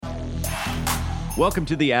Welcome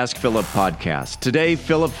to the Ask Philip podcast. Today,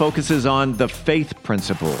 Philip focuses on the faith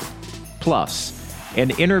principle, plus an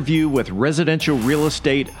interview with residential real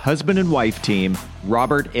estate husband and wife team,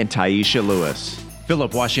 Robert and Taisha Lewis.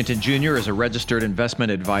 Philip Washington Jr. is a registered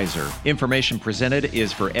investment advisor. Information presented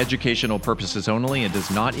is for educational purposes only and does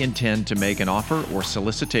not intend to make an offer or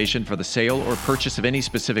solicitation for the sale or purchase of any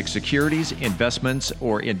specific securities, investments,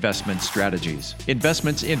 or investment strategies.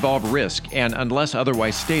 Investments involve risk and, unless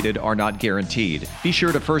otherwise stated, are not guaranteed. Be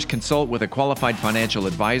sure to first consult with a qualified financial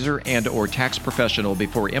advisor and/or tax professional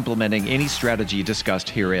before implementing any strategy discussed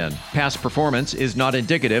herein. Past performance is not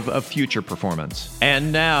indicative of future performance.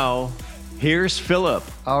 And now, here's Philip.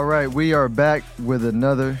 All right, we are back with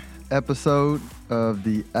another episode of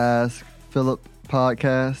the Ask Philip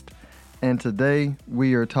podcast. And today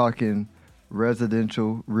we are talking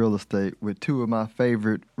residential real estate with two of my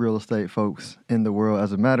favorite real estate folks in the world.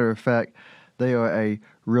 As a matter of fact, they are a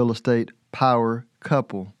real estate power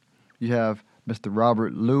couple. You have Mr.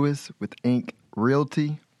 Robert Lewis with Inc.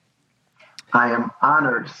 Realty. I am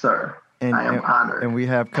honored, sir. I am honored. And we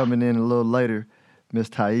have coming in a little later Miss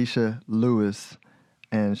Taisha Lewis,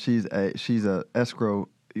 and she's a escrow.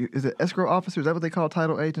 Is it escrow officer? Is that what they call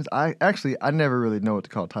title agents? I never really know what to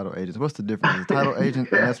call title agents. What's the difference? Is title agent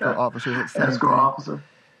and escrow officer? Is it the same escrow thing? Officer.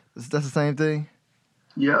 That's the same thing.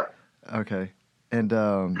 Yep. Okay, and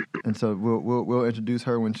so we'll introduce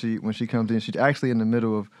her when she comes in. She's actually in the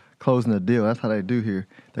middle of closing a deal. That's how they do here.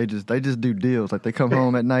 They just do deals. Like they come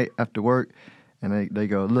home at night after work, and they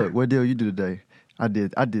go, look, what deal you do today? I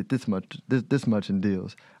did this much in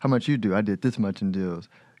deals. How much you do? I did this much in deals.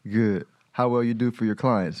 Good. How well you do for your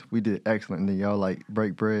clients? We did excellent. And then y'all like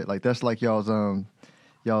break bread. Like that's like y'all's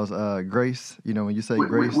grace. You know when you say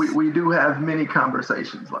grace. We do have many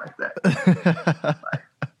conversations like that.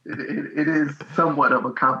 It is somewhat of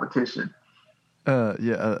a competition.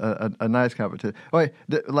 A nice competition. Wait,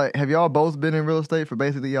 have y'all both been in real estate for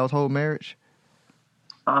basically y'all's whole marriage?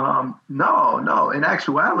 No. In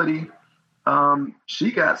actuality,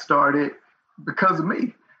 she got started because of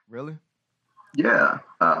me. Really? Yeah.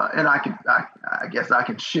 And I guess I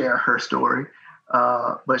can share her story.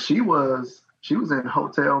 But she was in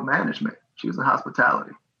hotel management. She was in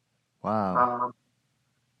hospitality. Wow.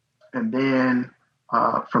 And then,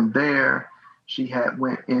 from there, she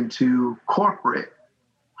went into corporate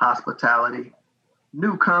hospitality,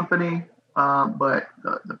 new company. But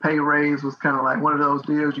the pay raise was kind of like one of those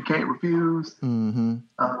deals you can't refuse. Mm-hmm.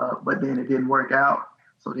 But then it didn't work out.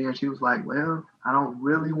 So then she was like, well, I don't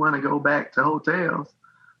really want to go back to hotels.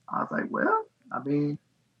 I was like, well, I mean,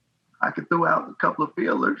 I could throw out a couple of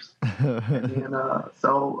feelers. And then, a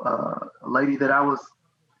lady that I was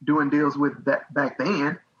doing deals with back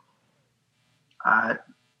then, I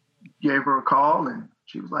gave her a call and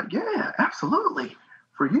she was like, yeah, absolutely.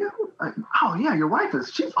 For you? Oh yeah, your wife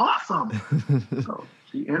she's awesome. So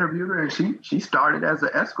she interviewed her and she started as an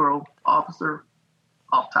escrow officer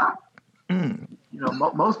off top. Mm. You know,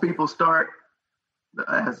 most people start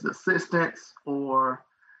as assistants or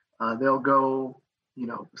they'll go,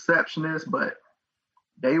 receptionist, but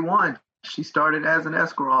day one, she started as an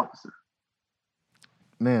escrow officer.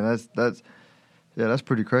 Man, that's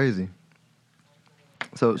pretty crazy.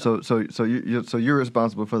 So you're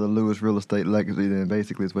responsible for the Lewis real estate legacy, then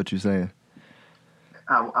basically is what you're saying.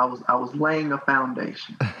 I was laying a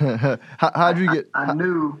foundation. How'd you get? I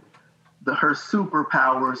knew that her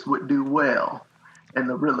superpowers would do well in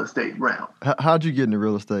the real estate realm. How'd you get into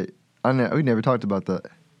real estate? We never talked about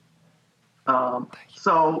that. I'm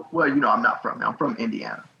from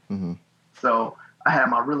Indiana. Mm-hmm. So I had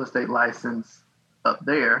my real estate license up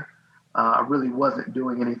there. I really wasn't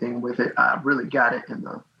doing anything with it. I really got it in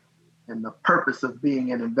the purpose of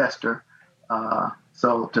being an investor.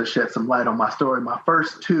 So to shed some light on my story, my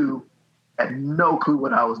first two had no clue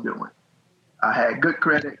what I was doing. I had good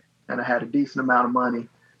credit and I had a decent amount of money.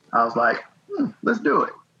 I was like, let's do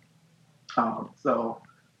it. So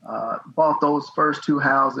bought those first two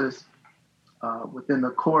houses. Within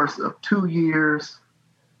the course of 2 years,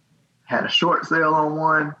 had a short sale on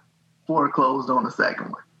one, foreclosed on the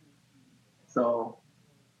second one. So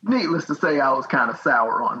needless to say, I was kind of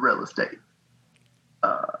sour on real estate.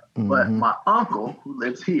 But my uncle, who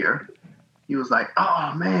lives here, he was like,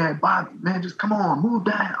 oh, man, Bobby, man, just come on, move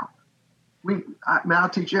down. I'll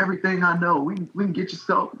teach you everything I know. We can get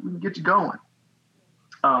you going.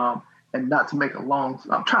 And not to make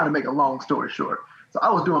I'm trying to make a long story short. So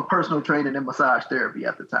I was doing personal training and massage therapy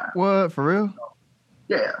at the time. What, for real? So,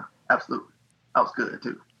 yeah, absolutely. I was good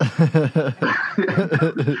too.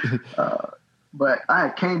 But I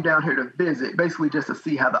came down here to visit, basically just to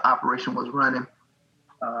see how the operation was running.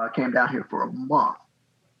 I came down here for a month.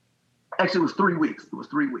 Actually, it was 3 weeks. It was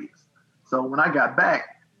 3 weeks. So when I got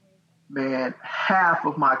back, man, half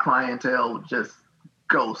of my clientele just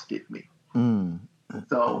ghosted me.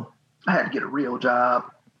 So I had to get a real job,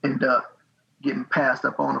 end up getting passed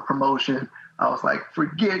up on a promotion. I was like,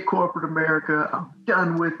 forget corporate America. I'm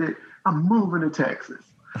done with it. I'm moving to Texas.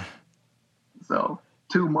 So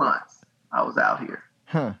 2 months I was out here.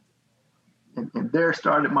 Huh. And there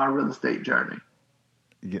started my real estate journey.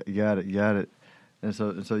 Got it. And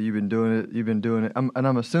so you've been doing it.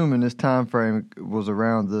 I'm assuming this time frame was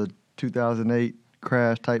around the 2008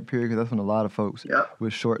 crash type period, because that's when a lot of folks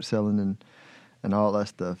was short selling and all that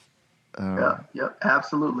stuff. Yep,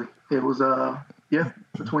 absolutely. It was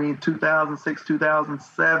between 2006,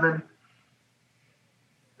 2007.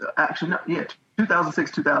 Actually, no,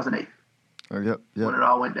 2006, 2008. Yep. When it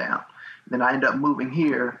all went down. Then I ended up moving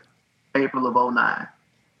here April of 2009.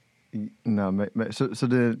 No,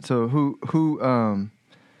 so who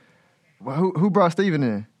brought Steven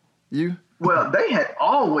in? You? Well, they had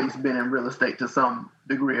always been in real estate to some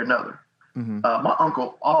degree or another. Mm-hmm. My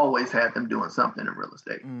uncle always had them doing something in real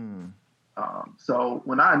estate. So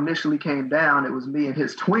when I initially came down, it was me and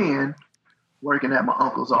his twin working at my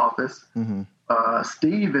uncle's office. Mm-hmm.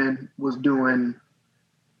 Steven was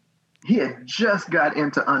he had just got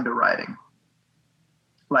into underwriting,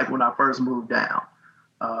 like when I first moved down.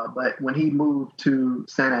 But when he moved to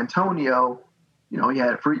San Antonio, he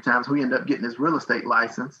had free time, so he ended up getting his real estate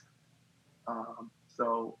license.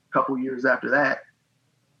 So a couple years after that,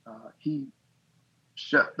 he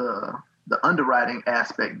shut the underwriting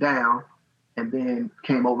aspect down and then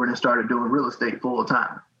came over and started doing real estate full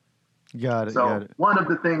time. Got it. So one of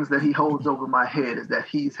the things that he holds over my head is that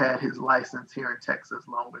he's had his license here in Texas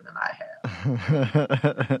longer than I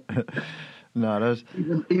have. No, that's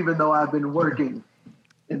even though I've been working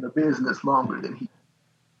in the business longer than he.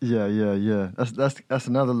 Yeah. That's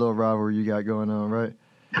another little rivalry you got going on, right?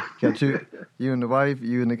 Got you and the wife,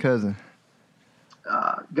 you and the cousin.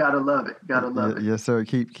 Gotta love it. It. Yes, sir.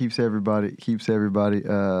 Keeps everybody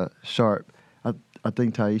sharp. I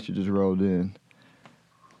think Taisha just rolled in.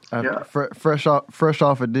 Fresh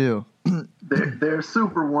off a deal. They're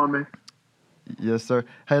Superwoman. Yes, sir.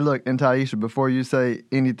 Hey, look, and Taisha, before you say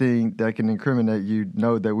anything that can incriminate you,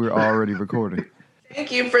 know that we're already recording.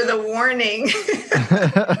 Thank you for the warning.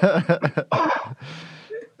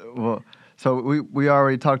 Well, so we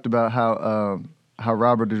already talked about how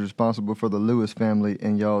Robert is responsible for the Lewis family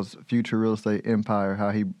and y'all's future real estate empire,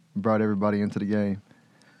 how he brought everybody into the game.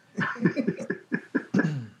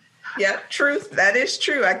 Yeah, truth. That is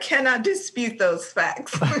true. I cannot dispute those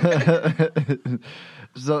facts.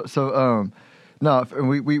 No,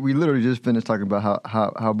 we literally just finished talking about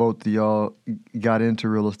how both of y'all got into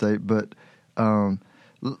real estate, but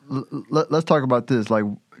let's talk about this, like,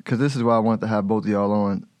 because this is why I wanted to have both of y'all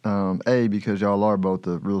on. A, because y'all are both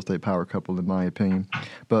a real estate power couple, in my opinion,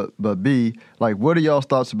 but B, like, what are y'all's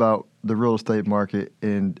thoughts about the real estate market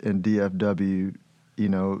in DFW?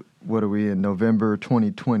 What are we in November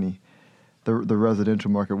 2020? The residential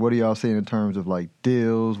market. What are y'all seeing in terms of like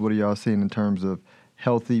deals? What are y'all seeing in terms of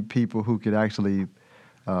healthy people who could actually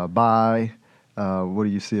buy? What do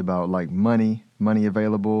you see about like money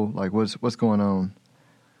available? Like what's going on?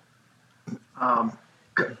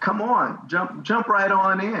 Come on, jump right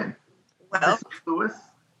on in. Well, Lewis.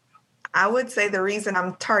 I would say the reason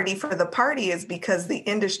I'm tardy for the party is because the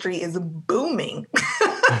industry is booming.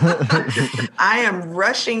 I am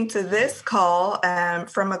rushing to this call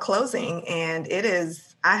from a closing, and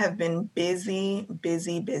I have been busy.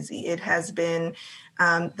 It has been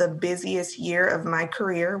the busiest year of my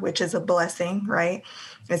career, which is a blessing, right?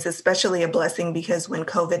 It's especially a blessing because when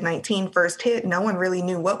COVID-19 first hit, no one really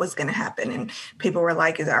knew what was going to happen. And people were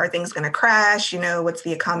like, are things going to crash? What's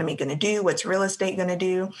the economy going to do? What's real estate going to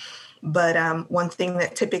do? But one thing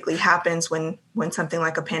that typically happens when something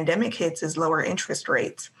like a pandemic hits is lower interest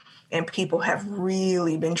rates. And people have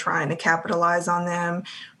really been trying to capitalize on them.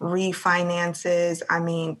 Refinances,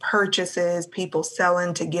 purchases, people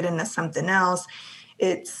selling to get into something else.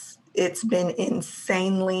 It's been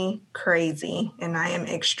insanely crazy. And I am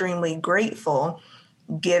extremely grateful,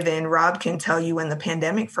 given Rob can tell you when the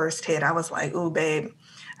pandemic first hit, I was like, ooh, babe,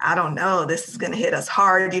 I don't know. This is going to hit us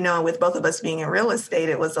hard. With both of us being in real estate,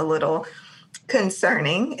 it was a little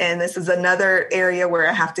concerning. And this is another area where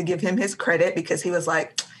I have to give him his credit because he was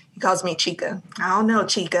like, he calls me Chica. I don't know,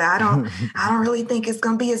 Chica. I don't really think it's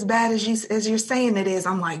going to be as bad as you're saying it is.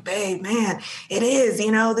 I'm like, babe, man, it is.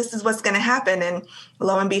 This is what's going to happen. And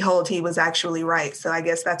lo and behold, he was actually right. So I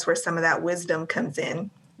guess that's where some of that wisdom comes in.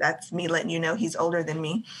 That's me letting you know he's older than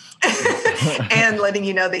me and letting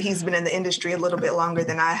you know that he's been in the industry a little bit longer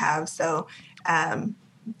than I have. So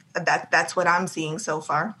That's what I'm seeing so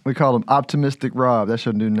far. We call him Optimistic Rob. That's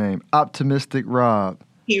your new name, Optimistic Rob.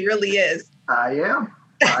 He really is. I am.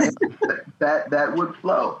 That would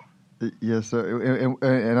flow. Yes, sir.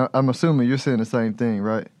 And I'm assuming you're saying the same thing,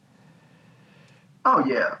 right? Oh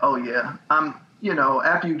yeah.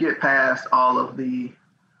 After you get past all of the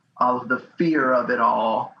fear of it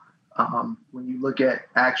all, when you look at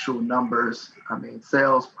actual numbers, I mean,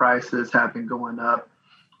 sales prices have been going up.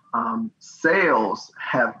 Sales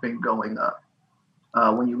have been going up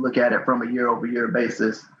when you look at it from a year-over-year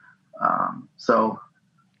basis.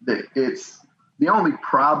 It's the only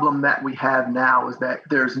problem that we have now is that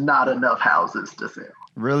there's not enough houses to sell.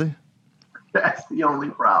 Really? That's the only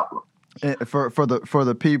problem. And for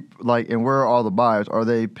the people, like, and where are all the buyers? Are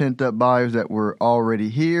they pent up buyers that were already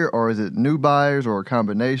here, or is it new buyers, or a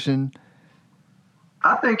combination?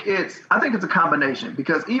 I think it's a combination,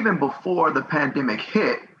 because even before the pandemic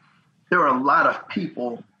hit, there were a lot of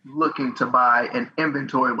people looking to buy, and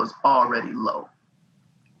inventory was already low.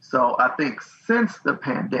 So I think since the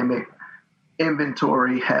pandemic,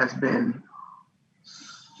 inventory has been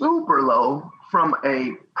super low from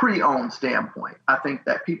a pre-owned standpoint. I think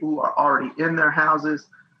that people who are already in their houses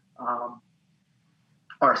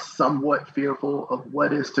are somewhat fearful of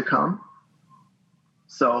what is to come.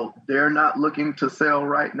 So they're not looking to sell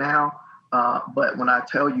right now. But when I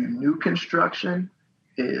tell you new construction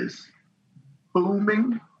is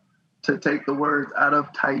booming, to take the words out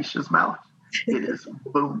of Taisha's mouth, it is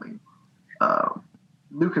booming.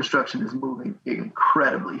 New construction is moving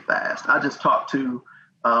incredibly fast. I just talked to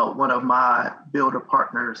one of my builder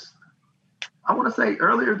partners, I want to say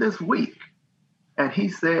earlier this week, and he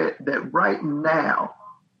said that right now,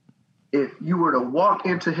 if you were to walk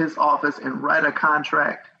into his office and write a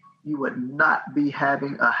contract, you would not be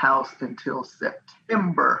having a house until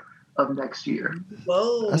September of next year.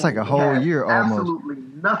 Whoa. That's like a whole year almost. Absolutely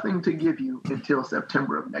nothing to give you until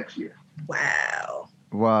September of next year. Wow.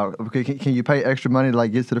 Wow. Okay, can you pay extra money to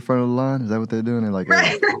like get to the front of the line? Is that what they're doing? They're like,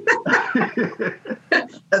 right.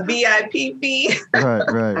 A VIP fee.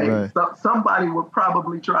 Right. So somebody would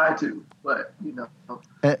probably try to, but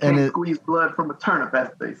can't squeeze blood from a turnip, as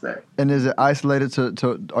they say. And is it isolated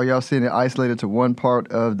to? Are y'all seeing it isolated to one part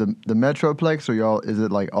of the Metroplex, or is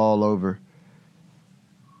it like all over?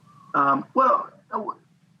 Well,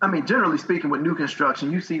 I mean, generally speaking, with new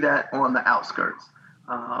construction, you see that on the outskirts.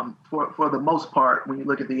 For the most part, when you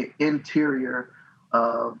look at the interior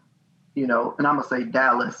of, and I'm going to say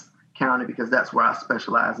Dallas County because that's where I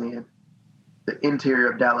specialize in, the interior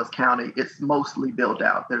of Dallas County, it's mostly built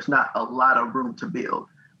out. There's not a lot of room to build.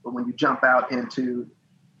 But when you jump out into,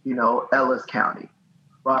 Ellis County,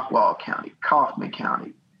 Rockwall County, Kaufman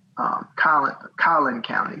County, Collin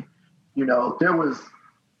County, there was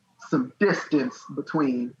some distance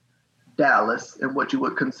between Dallas and what you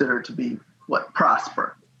would consider to be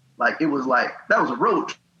Prosper. Like it was like that was a road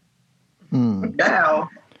trip. Now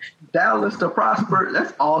Dallas to Prosper,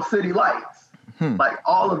 that's all city lights. Like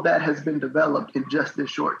all of that has been developed in just this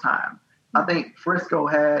short time. I think Frisco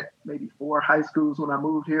had maybe 4 high schools when I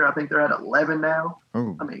moved here. I think they're at 11 now.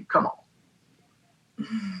 Oh. I mean, come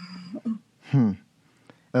on.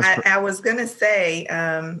 I was going to say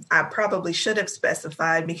I probably should have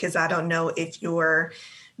specified, because I don't know if your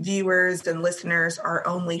viewers and listeners are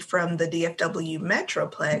only from the DFW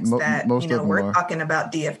Metroplex, we're talking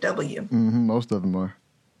about DFW. Mm-hmm, most of them are.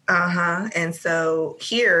 And so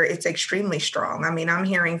here it's extremely strong. I mean, I'm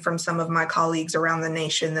hearing from some of my colleagues around the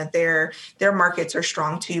nation that their markets are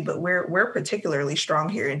strong too, but we're particularly strong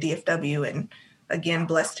here in DFW, and again,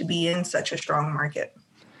 blessed to be in such a strong market.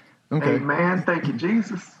 Okay. Amen. Thank you,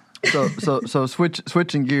 Jesus. So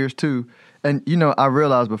switching gears too, and I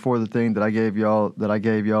realized before the thing that I gave y'all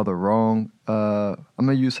the wrong. I'm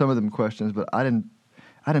gonna use some of them questions, but I didn't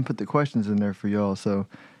put the questions in there for y'all. So,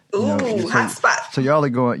 hot spot. So y'all are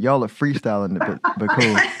freestyling it, but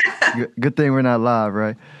cool. Good thing we're not live,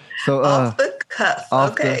 right? So off the cuff.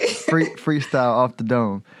 Okay. Freestyle off the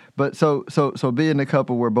dome. But so being a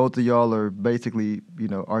couple where both of y'all are basically,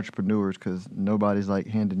 entrepreneurs, because nobody's like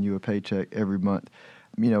handing you a paycheck every month.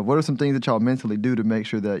 What are some things that y'all mentally do to make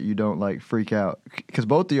sure that you don't like freak out? Because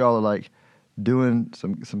both of y'all are like doing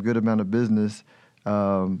some good amount of business.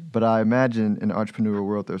 But I imagine in the entrepreneurial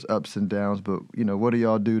world there's ups and downs. But what do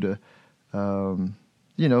y'all do to,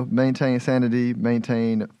 maintain sanity,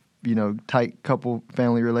 maintain tight couple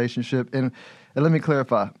family relationship? And let me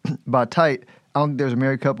clarify, by tight, I don't think there's a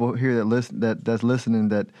married couple here that's listening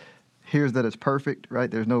that hears that it's perfect, right?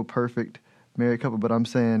 There's no perfect married couple, but I'm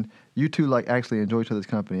saying you two like actually enjoy each other's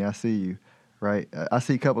company. I see you, right? I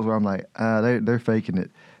see couples where I'm like, they're faking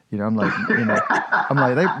it. You know, I'm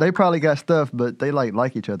like, they probably got stuff, but they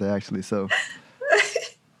like each other actually. So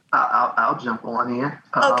I'll jump on in.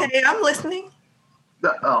 Okay, I'm listening.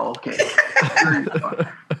 Okay.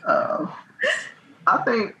 I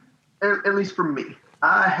think, at least for me,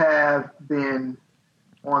 I have been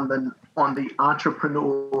on the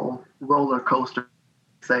entrepreneurial roller coaster,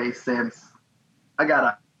 say, since I got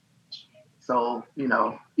a. So, you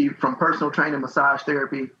know, even from personal training, massage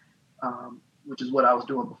therapy, which is what I was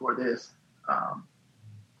doing before this.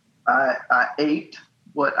 I ate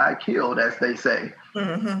what I killed, as they say.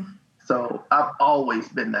 Mm-hmm. So I've always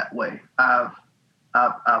been that way. I've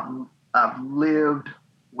lived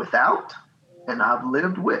without, and I've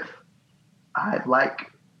lived with. I'd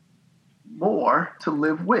like more to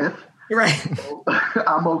live with. Right. So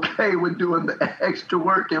I'm okay with doing the extra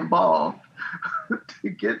work involved to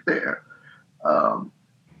get there. And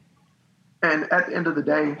at the end of the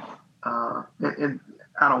day, and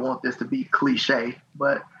I don't want this to be cliche,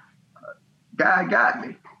 but God got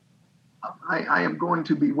me. I am going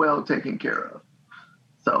to be well taken care of.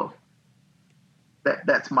 So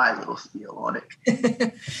that's my little spiel on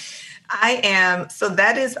it. I am. So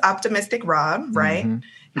that is optimistic Rob, right?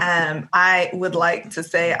 Mm-hmm. I would like to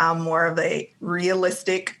say I'm more of a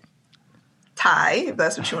realistic Ty, if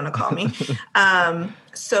that's what you want to call me.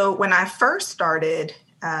 So when I first started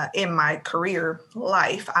in my career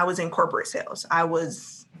life, I was in corporate sales. I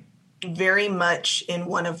was very much in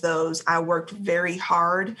one of those. I worked very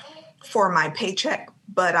hard for my paycheck,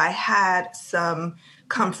 but I had some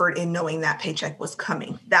comfort in knowing that paycheck was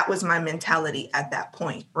coming. That was my mentality at that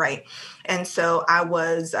point, right? And so I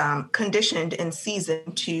was conditioned and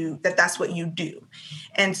seasoned to that's what you do.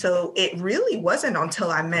 And so it really wasn't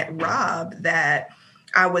until I met Rob that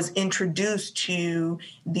I was introduced to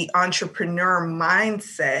the entrepreneur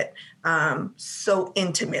mindset so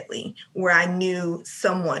intimately, where I knew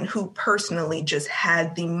someone who personally just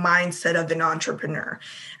had the mindset of an entrepreneur.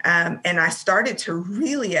 And I started to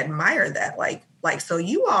really admire that. Like, so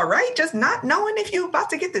you all right? Just not knowing if you're about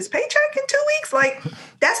to get this paycheck in 2 weeks, like,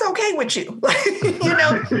 that's okay with you, you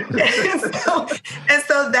know? and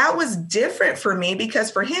so that was different for me,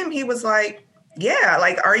 because for him, he was like, yeah,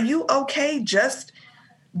 like, are you okay just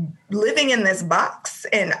living in this box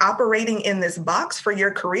and operating in this box for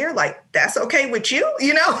your career? Like, that's okay with you,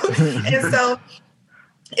 you know? And so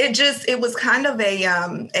it was kind of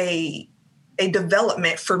a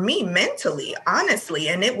development for me mentally, honestly.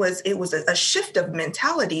 And it was a shift of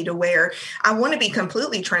mentality to where I want to be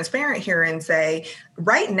completely transparent here and say,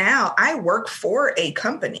 right now I work for a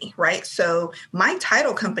company, right? So my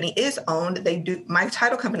title company is owned. My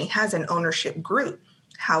title company has an ownership group.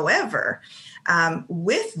 However,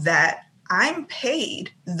 with that, I'm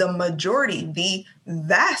paid the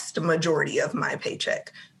vast majority of my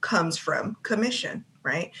paycheck comes from commission,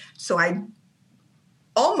 right? So I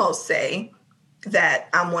almost say that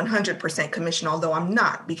I'm 100% commission, although I'm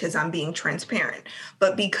not, because I'm being transparent.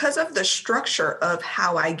 But because of the structure of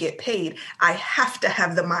how I get paid, I have to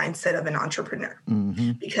have the mindset of an entrepreneur.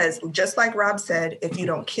 Mm-hmm. Because just like Rob said, if you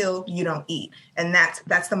don't kill, you don't eat. And that's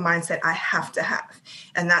the mindset I have to have.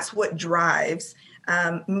 And that's what drives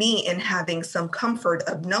me in having some comfort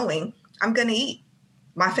of knowing I'm going to eat.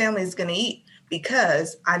 My family is going to eat,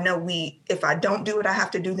 because I know if I don't do what I have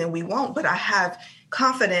to do, then we won't. But I have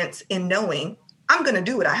confidence in knowing I'm going to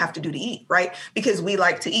do what I have to do to eat, right? Because we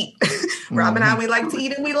like to eat. Rob and I, we like to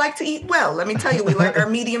eat, and we like to eat well. Let me tell you, we like our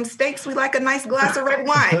medium steaks. We like a nice glass of red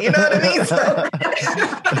wine. You know what I mean? So,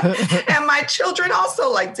 and my children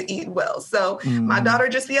also like to eat well. So my daughter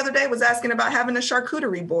just the other day was asking about having a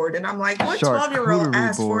charcuterie board. And I'm like, what 12-year-old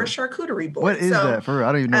asked for a charcuterie board? What is that? For real?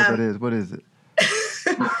 I don't even know what that is. What is it?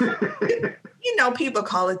 You know, people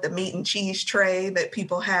call it the meat and cheese tray that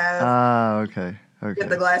people have. Okay. With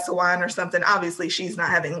the glass of wine or something. Obviously, she's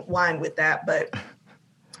not having wine with that, but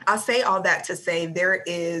I'll say all that to say there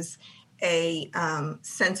is a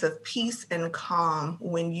sense of peace and calm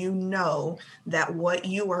when you know that what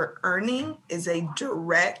you are earning has a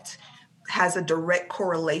direct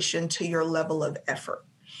correlation to your level of effort.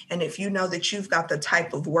 And if you know that you've got the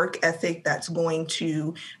type of work ethic that's going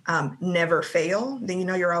to never fail, then you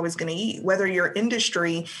know you're always going to eat. Whether your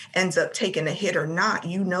industry ends up taking a hit or not,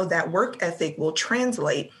 you know that work ethic will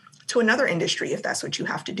translate to another industry if that's what you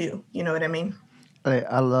have to do. You know what I mean? Hey,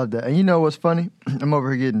 I love that. And you know what's funny? I'm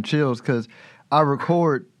over here getting chills because I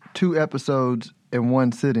record 2 episodes in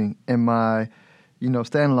one sitting. And my,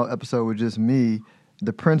 standalone episode with just me,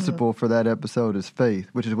 the principle for that episode is faith,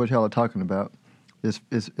 which is what y'all are talking about. Is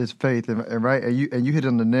faith, and right, and you hit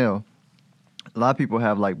on the nail. A lot of people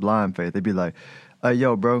have like blind faith. They'd be like,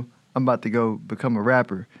 "Yo, bro, I'm about to go become a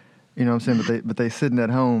rapper," You know what I'm saying? But they sitting at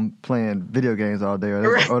home playing video games all day,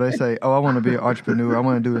 or they say, "Oh, I want to be an entrepreneur. I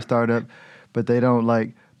want to do a startup," but they don't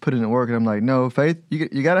like put in the work. And I'm like, "No, faith.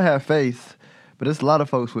 You got to have faith." But there's a lot of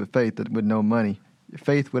folks with faith with no money.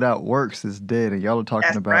 Faith without works is dead. And y'all are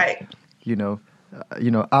talking about, right.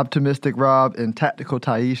 Optimistic Rob and tactical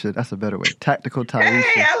Taisha. That's a better way. Tactical Taisha.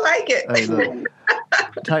 Hey, I like it. Hey, look.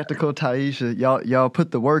 Tactical Taisha. Y'all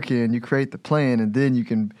put the work in. You create the plan, and then you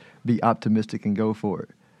can be optimistic and go for it.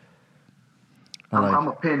 I'm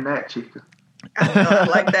gonna pin that, Chica. I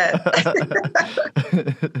like that.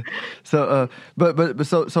 So, but the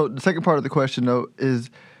second part of the question though is,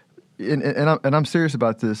 and I'm serious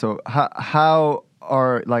about this. So, how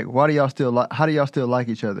do y'all still like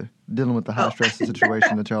each other dealing with the high stress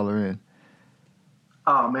situation that y'all are in?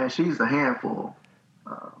 Oh man, she's a handful,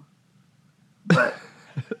 but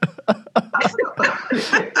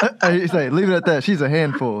I say leave it at that. She's a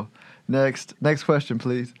handful. Next question,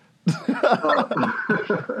 please.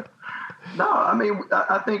 No, I mean,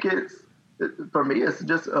 I think for me, it's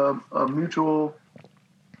just a mutual.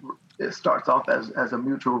 It starts off as a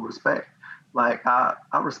mutual respect. Like I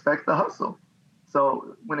respect the hustle.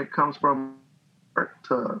 So when it comes from work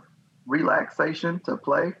to relaxation to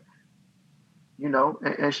play,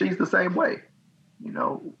 and she's the same way,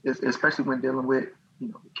 especially when dealing with,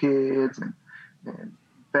 the kids and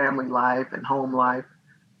family life and home life,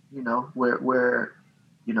 where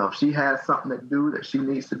if she has something to do that she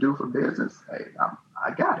needs to do for business, hey,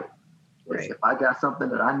 I got it. Right. If I got something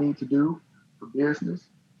that I need to do for business,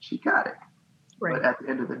 she got it. Right. But at the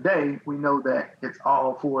end of the day, we know that it's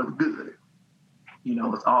all for the good.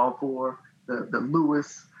 It's all for the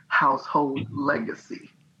Lewis household legacy.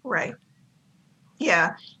 Right.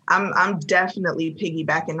 Yeah, I'm definitely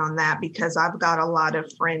piggybacking on that because I've got a lot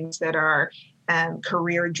of friends that are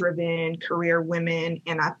career-driven, career women,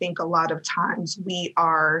 and I think a lot of times we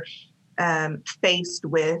are faced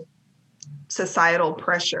with societal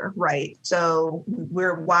pressure, right? So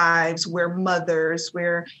we're wives, we're mothers,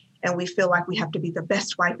 and we feel like we have to be the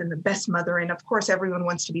best wife and the best mother. And of course, everyone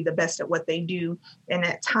wants to be the best at what they do. And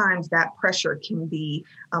at times that pressure can be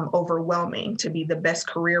overwhelming to be the best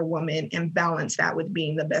career woman and balance that with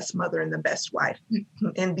being the best mother and the best wife.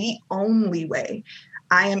 And the only way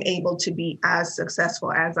I am able to be as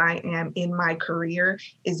successful as I am in my career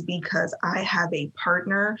is because I have a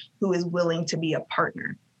partner who is willing to be a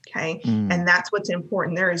partner. Okay. And that's what's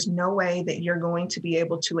important. There is no way that you're going to be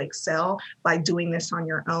able to excel by doing this on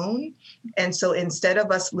your own. And so instead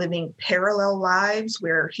of us living parallel lives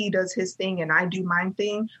where he does his thing and I do my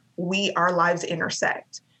thing, our lives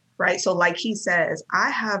intersect. Right. So like he says, I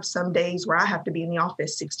have some days where I have to be in the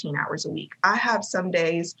office 16 hours a week. I have some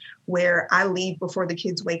days where I leave before the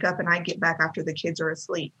kids wake up and I get back after the kids are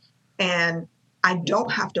asleep. And I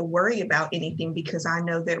don't have to worry about anything because I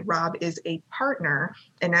know that Rob is a partner.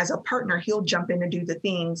 And as a partner, he'll jump in and do the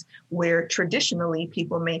things where traditionally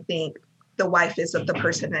people may think the wife is the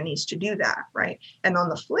person that needs to do that. Right. And on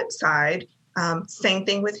the flip side, same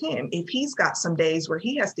thing with him. If he's got some days where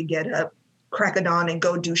he has to get up, crack of dawn and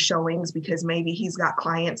go do showings because maybe he's got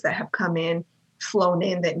clients that have flown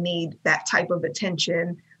in that need that type of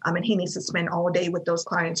attention. And he needs to spend all day with those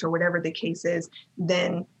clients or whatever the case is,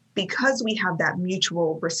 then because we have that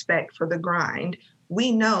mutual respect for the grind,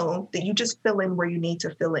 we know that you just fill in where you need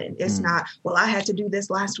to fill in. It's not, well, I had to do this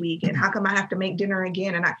last week and how come I have to make dinner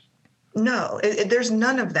again? And there's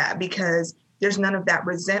none of that because there's none of that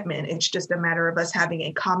resentment. It's just a matter of us having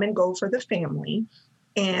a common goal for the family.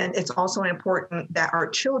 And it's also important that our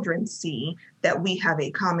children see that we have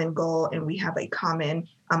a common goal and we have a common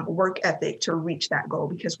work ethic to reach that goal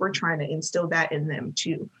because we're trying to instill that in them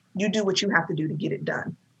too. You do what you have to do to get it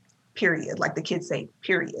done. Period. Like the kids say,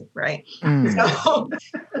 period. Right. So,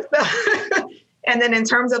 and then in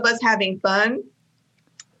terms of us having fun,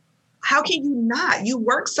 how can you not? You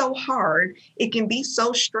work so hard. It can be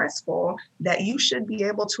so stressful that you should be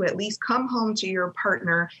able to at least come home to your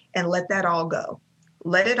partner and let that all go.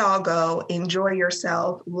 Let it all go. Enjoy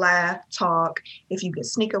yourself. Laugh, talk. If you can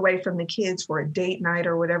sneak away from the kids for a date night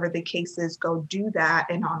or whatever the case is, go do that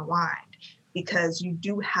and unwind. Because you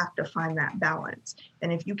do have to find that balance.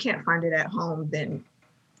 And if you can't find it at home, then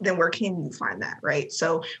where can you find that, right?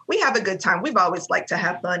 So we have a good time. We've always liked to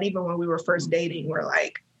have fun. Even when we were first dating,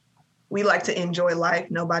 we like to enjoy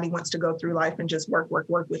life. Nobody wants to go through life and just work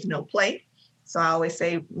with no play. So I always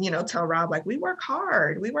say, tell Rob, we work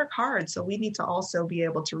hard. So we need to also be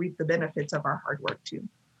able to reap the benefits of our hard work too.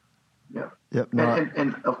 Yeah. Yep. No.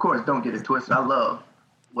 And of course, don't get it twisted. I love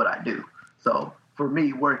what I do. So for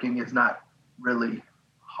me, working is not really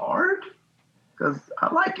hard because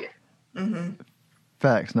I like it. Mm-hmm.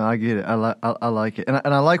 Facts. No, I get it. I like it, and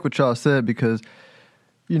I like what y'all said because,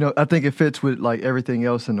 I think it fits with like everything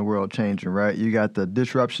else in the world changing. Right? You got the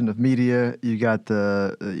disruption of media. You got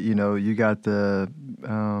the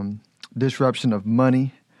disruption of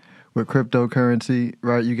money with cryptocurrency.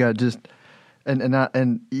 Right? You got just and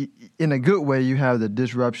in a good way, you have the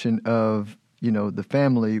disruption of the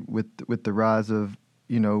family with the rise of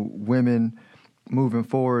women moving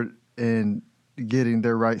forward and getting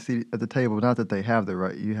their right seat at the table. Not that they have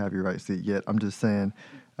you have your right seat yet. I'm just saying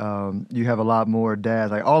you have a lot more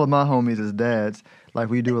dads. Like all of my homies is dads. Like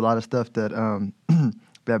we do a lot of stuff that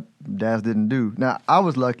that dads didn't do. Now I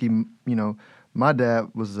was lucky. My dad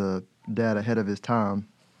was a dad ahead of his time,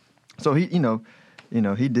 so he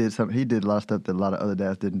he did something. He did a lot of stuff that a lot of other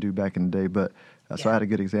dads didn't do back in the day. But so I had a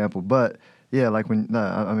good example. But yeah, like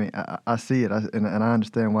I see it, and I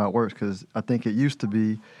understand why it works because I think it used to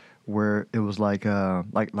be where it was like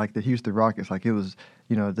the Houston Rockets, like it was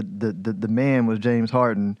the man was James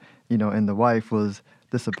Harden, and the wife was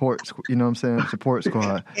the support support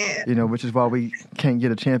squad, which is why we can't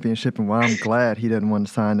get a championship and why I'm glad he doesn't want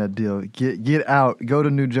to sign that deal. Get out, go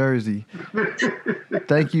to New Jersey.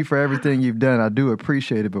 Thank you for everything you've done. I do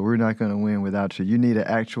appreciate it, but we're not going to win without you. You need an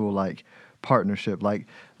actual like partnership, like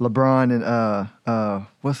LeBron and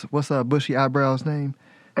what's bushy eyebrows name?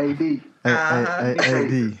 AD.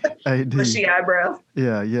 AD. Bushy eyebrows.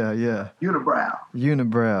 Yeah.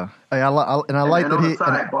 Unibrow. Hey, I like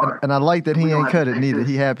that he ain't cut it neither.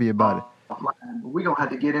 He happy about it. We're going to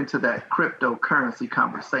have to get into that cryptocurrency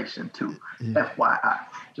conversation too. Yeah. FYI.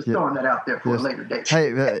 Just throwing that out there for a later date.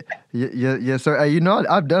 Hey, yes, sir. Hey,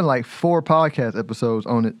 I've done like 4 podcast episodes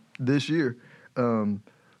on it this year.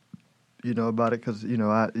 About it because,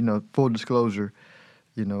 full disclosure,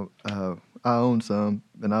 I own some,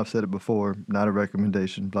 and I've said it before, not a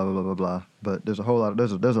recommendation, blah, blah, blah, blah, blah. But there's a whole lot,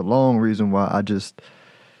 there's a long reason why I just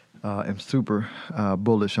am super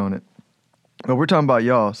bullish on it. But we're talking about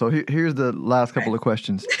y'all. So here's the last couple of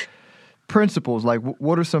questions. Principles, like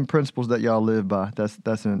what are some principles that y'all live by?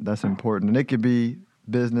 That's important. And it could be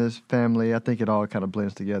business, family. I think it all kind of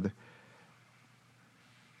blends together.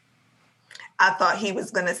 I thought he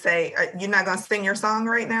was going to say, you're not going to sing your song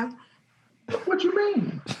right now? What you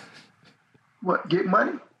mean? What, get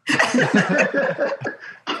money?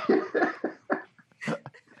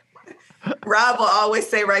 Rob will always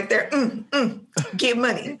say right there, get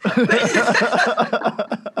money.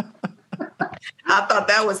 I thought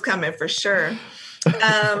that was coming for sure.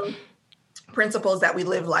 Principles that we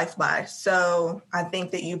live life by. So I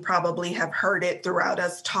think that you probably have heard it throughout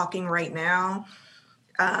us talking right now.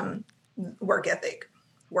 Work ethic.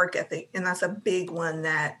 And that's a big one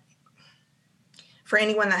that for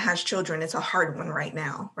anyone that has children, it's a hard one right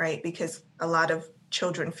now, right? Because a lot of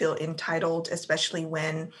children feel entitled, especially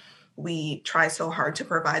when we try so hard to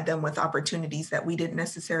provide them with opportunities that we didn't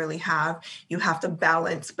necessarily have. You have to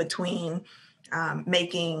balance between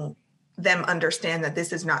making them understand that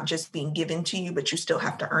this is not just being given to you, but you still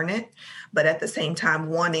have to earn it. But at the same time,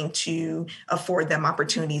 wanting to afford them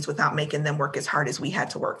opportunities without making them work as hard as we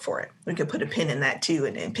had to work for it. We could put a pin in that too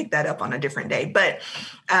and pick that up on a different day. But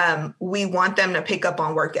we want them to pick up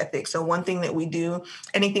on work ethic. So one thing that we do,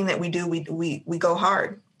 anything that we do, we go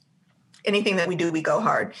hard. Anything that we do, we go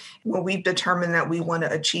hard. When we've determined that we want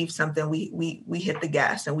to achieve something, we hit the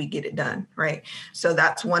gas and we get it done, right? So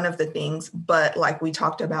that's one of the things. But like we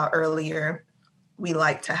talked about earlier, we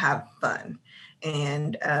like to have fun.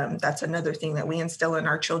 And that's another thing that we instill in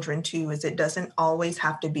our children too, is it doesn't always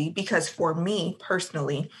have to be, because for me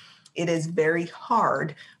personally, it is very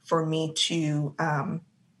hard for me to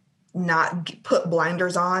not put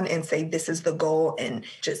blinders on and say, this is the goal and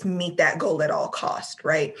just meet that goal at all cost,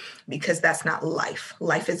 right? Because that's not life.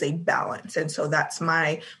 Life is a balance. And so that's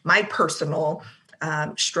my personal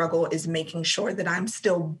struggle, is making sure that I'm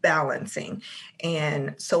still balancing.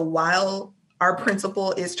 And so while our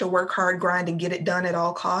principle is to work hard, grind, and get it done at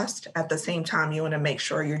all cost, at the same time, you want to make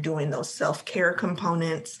sure you're doing those self-care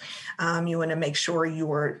components. You want to make sure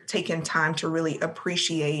you're taking time to really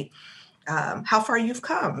appreciate how far you've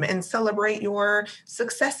come and celebrate your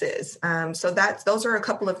successes. So those are a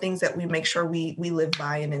couple of things that we make sure we live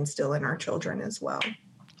by and instill in our children as well.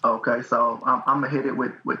 Okay, so I'm gonna hit it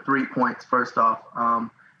with 3 points. First off,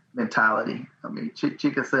 mentality. I mean,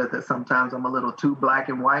 Chica said that sometimes I'm a little too black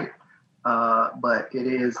and white, but it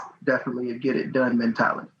is definitely a get it done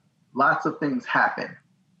mentality. Lots of things happen.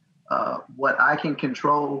 What I can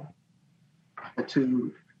control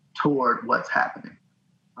toward what's happening.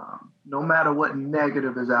 No matter what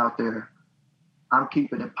negative is out there, I'm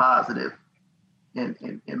keeping it positive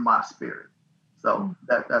in my spirit. So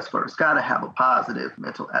that's first. Got to have a positive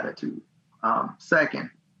mental attitude Second,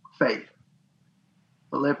 faith.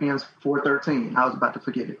 Philippians 4:13. I was about to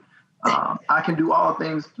forget it. I can do all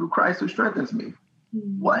things through Christ who strengthens me.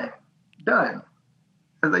 What? Done.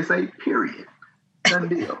 As they say, period. Done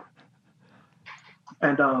deal.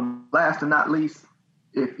 And last and not least,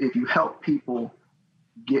 if you help people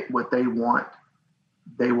get what they want,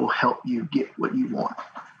 they will help you get what you want.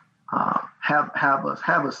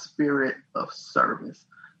 Have a spirit of service.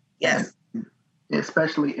 Yes. And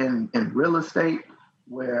especially in real estate,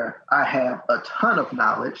 where I have a ton of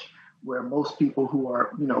knowledge, where most people who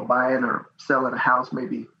are, buying or selling a house,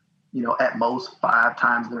 maybe, at most 5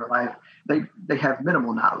 times in their life, they have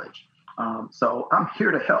minimal knowledge. So I'm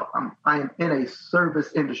here to help. I am in a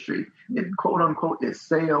service industry. It quote unquote is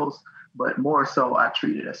sales, but more so I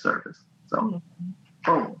treat it as service. So,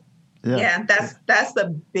 boom. Yeah, that's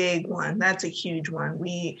the big one. That's a huge one.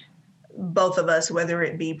 Both of us, whether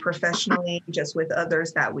it be professionally, just with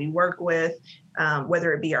others that we work with,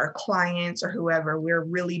 whether it be our clients or whoever, we're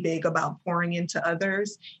really big about pouring into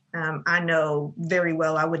others. I know very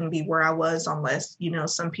well I wouldn't be where I was unless,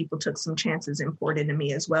 some people took some chances and poured into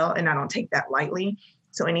me as well. And I don't take that lightly.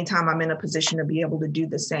 So anytime I'm in a position to be able to do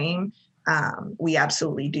the same, we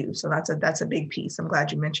absolutely do. So that's a big piece. I'm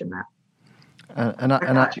glad you mentioned that.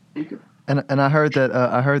 And I heard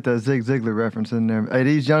that Zig Ziglar reference in there. Hey,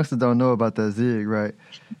 these youngsters don't know about that Zig, right?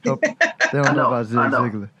 They don't know about Zig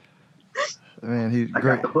Ziglar. Man, he's great.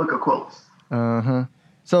 I got the book of quotes.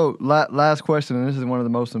 So last question, and this is one of the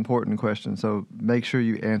most important questions. So make sure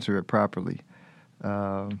you answer it properly.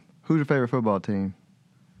 Who's your favorite football team?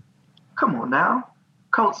 Come on now,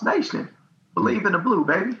 Colts Nation. Believe in the blue,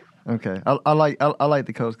 baby. Okay, I like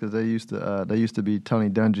the Colts because they used to be Tony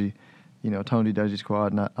Dungy. Tony Dungy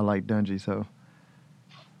squad, and I like Dungy, so.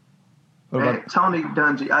 Man, Tony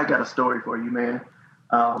Dungy, I got a story for you, man.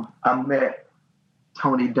 I met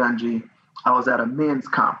Tony Dungy. I was at a men's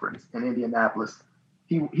conference in Indianapolis.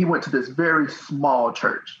 He went to this very small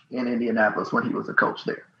church in Indianapolis when he was a coach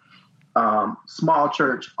there. Small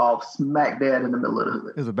church off smack dab in the middle of the hood.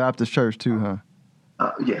 It was a Baptist church too, huh?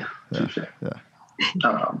 Yeah.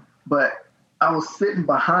 Yeah. But I was sitting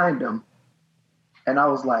behind him, and I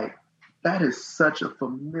was like, that is such a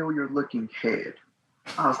familiar looking head.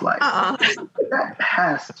 I was like, that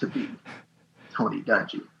has to be Tony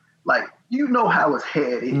Dungy. Like, how his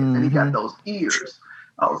head is, and he got those ears.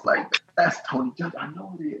 I was like, that's Tony Dungy. I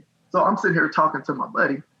know it is. So I'm sitting here talking to my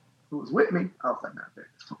buddy who was with me. I was like, nah,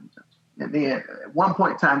 that's Tony Dungy. And then at one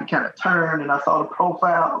point in time, he kind of turned, and I saw the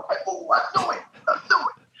profile. I was like, oh, I knew it.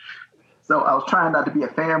 So I was trying not to be a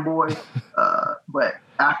fanboy, but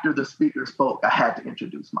after the speaker spoke, I had to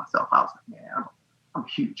introduce myself. I was like, man, I'm a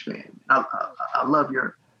huge fan. I love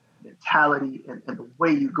your mentality and the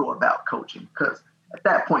way you go about coaching. Because at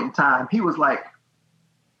that point in time, he was like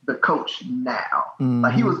the coach now.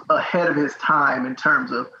 Like, he was ahead of his time in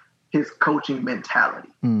terms of his coaching mentality.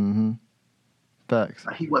 Facts.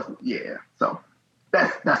 Like, he wasn't, yeah. So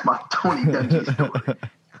that's my Tony Dungy story.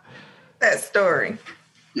 That story.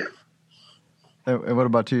 Yeah. And what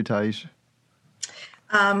about you, Taisha?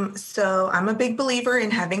 So I'm a big believer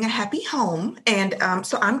in having a happy home. And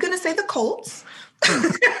so I'm going to say the Colts.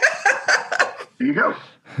 There you go.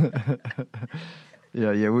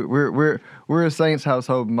 Yeah. We're a Saints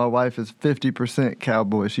household. My wife is 50%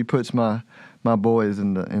 Cowboy. She puts my boys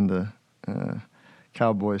in the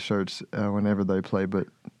Cowboy shirts whenever they play. But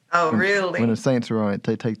really? When the Saints are on it,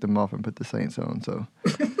 they take them off and put the Saints on. So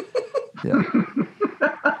yeah.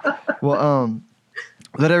 Well,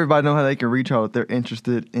 let everybody know how they can reach out if they're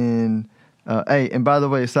interested in. Hey, and by the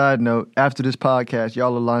way, side note: after this podcast,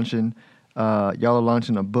 y'all are launching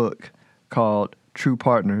a book called True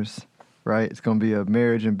Partners. Right? It's going to be a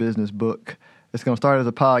marriage and business book. It's going to start as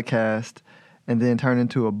a podcast and then turn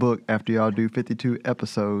into a book after y'all do 52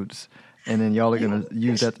 episodes. And then y'all are going to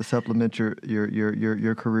use that to supplement your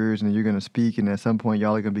careers, and you're going to speak. And at some point,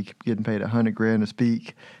 y'all are going to be getting paid $100,000 to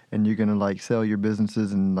speak, and you're going to sell your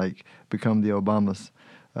businesses and become the Obamas.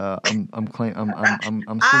 I'm speaking that.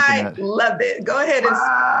 I love it. Go ahead and speak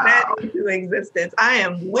that into existence. I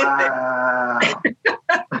am with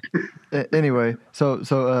it. Anyway,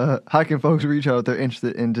 so how can folks reach out if they're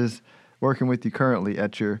interested in just working with you currently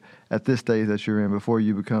at this stage that you're in before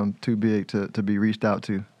you become too big to be reached out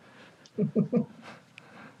to?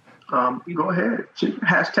 Go ahead.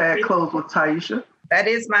 Hashtag Close with Taisha. That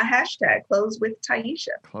is my hashtag, Close with Taisha.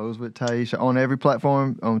 Close with Taisha on every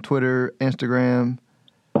platform, on Twitter, Instagram.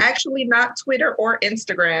 Actually, not Twitter or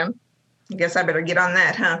Instagram. I guess I better get on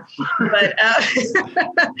that, huh? But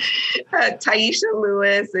Taisha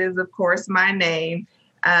Lewis is, of course, my name.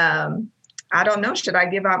 I don't know. Should I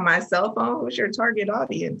give out my cell phone? Who's your target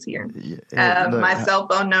audience here? My cell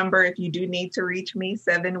phone number, if you do need to reach me,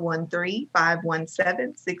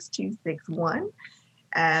 713-517-6261.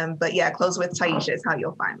 But yeah, Close with Taisha is how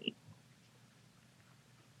you'll find me.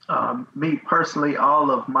 Me personally,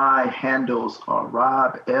 all of my handles are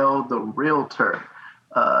Rob L. the Realtor,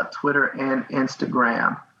 Twitter and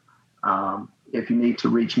Instagram. If you need to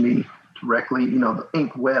reach me directly, the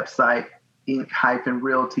Inc. website,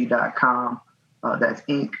 inc-realty.com. That's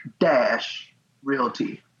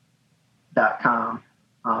inc-realty.com.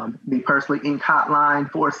 Me personally, Inc.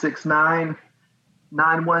 hotline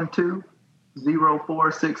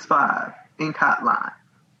 469-912-0465. Inc. hotline.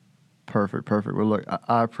 Perfect. Well, look,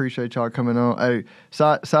 I appreciate y'all coming on. Hey,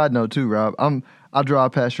 side note too, Rob. I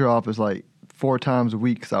drive past your office like 4 times a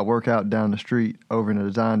week because I work out down the street over in the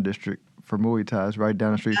Design District for Muay Thai, right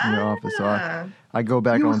down the street from your office. So I go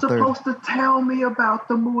back on Thursday. You were supposed to tell me about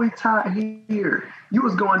the Muay Thai here. You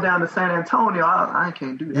was going down to San Antonio. I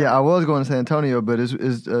can't do that. Yeah, I was going to San Antonio, but is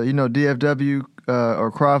DFW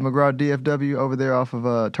or Krav Maga DFW over there off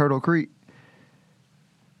of Turtle Creek?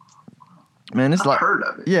 Man, it's I've heard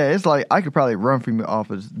of it. Yeah, it's like I could probably run from your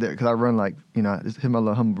office there because I run just hit my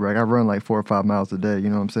little humble brag. I run like 4 or 5 miles a day. You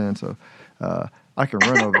know what I'm saying? So I can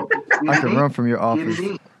run over. I can run from your office.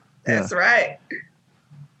 That's right.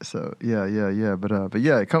 So yeah. But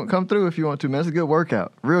yeah, come through if you want to, man. It's a good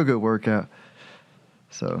workout, real good workout.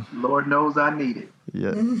 So Lord knows I need it.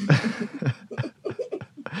 Yeah.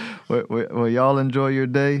 Well, y'all enjoy your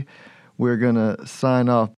day. We're gonna sign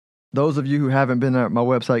off. Those of you who haven't been at my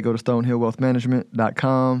website, go to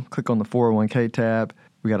stonehillwealthmanagement.com. Click on the 401k tab.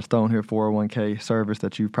 We got a Stonehill 401k service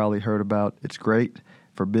that you've probably heard about. It's great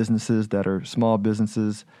for businesses that are small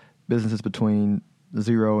businesses between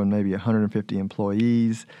 0 and maybe 150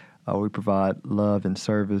 employees. We provide love and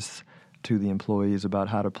service to the employees about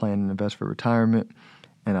how to plan and invest for retirement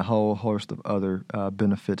and a whole host of other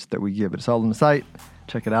benefits that we give. It's all on the site.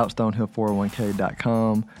 Check it out,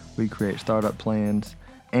 stonehill401k.com. We create startup plans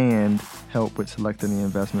and help with selecting the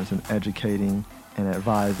investments and educating and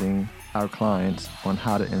advising our clients on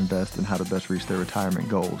how to invest and how to best reach their retirement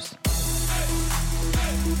goals.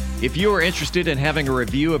 If you are interested in having a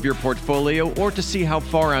review of your portfolio or to see how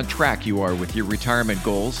far on track you are with your retirement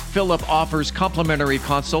goals, Philip offers complimentary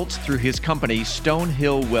consults through his company,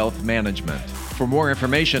 Stonehill Wealth Management. For more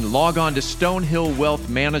information, log on to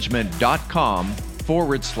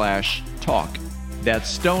stonehillwealthmanagement.com/talk.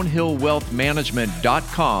 That's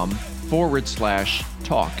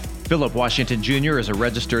stonehillwealthmanagement.com/talk. Philip Washington Jr. is a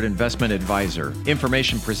registered investment advisor.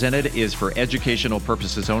 Information presented is for educational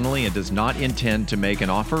purposes only and does not intend to make an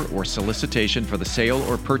offer or solicitation for the sale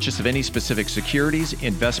or purchase of any specific securities,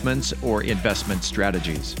 investments, or investment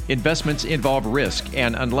strategies. Investments involve risk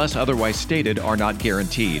and, unless otherwise stated, are not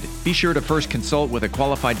guaranteed. Be sure to first consult with a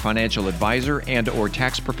qualified financial advisor and/or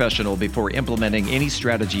tax professional before implementing any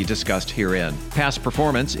strategy discussed herein. Past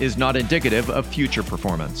performance is not indicative of future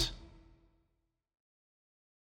performance.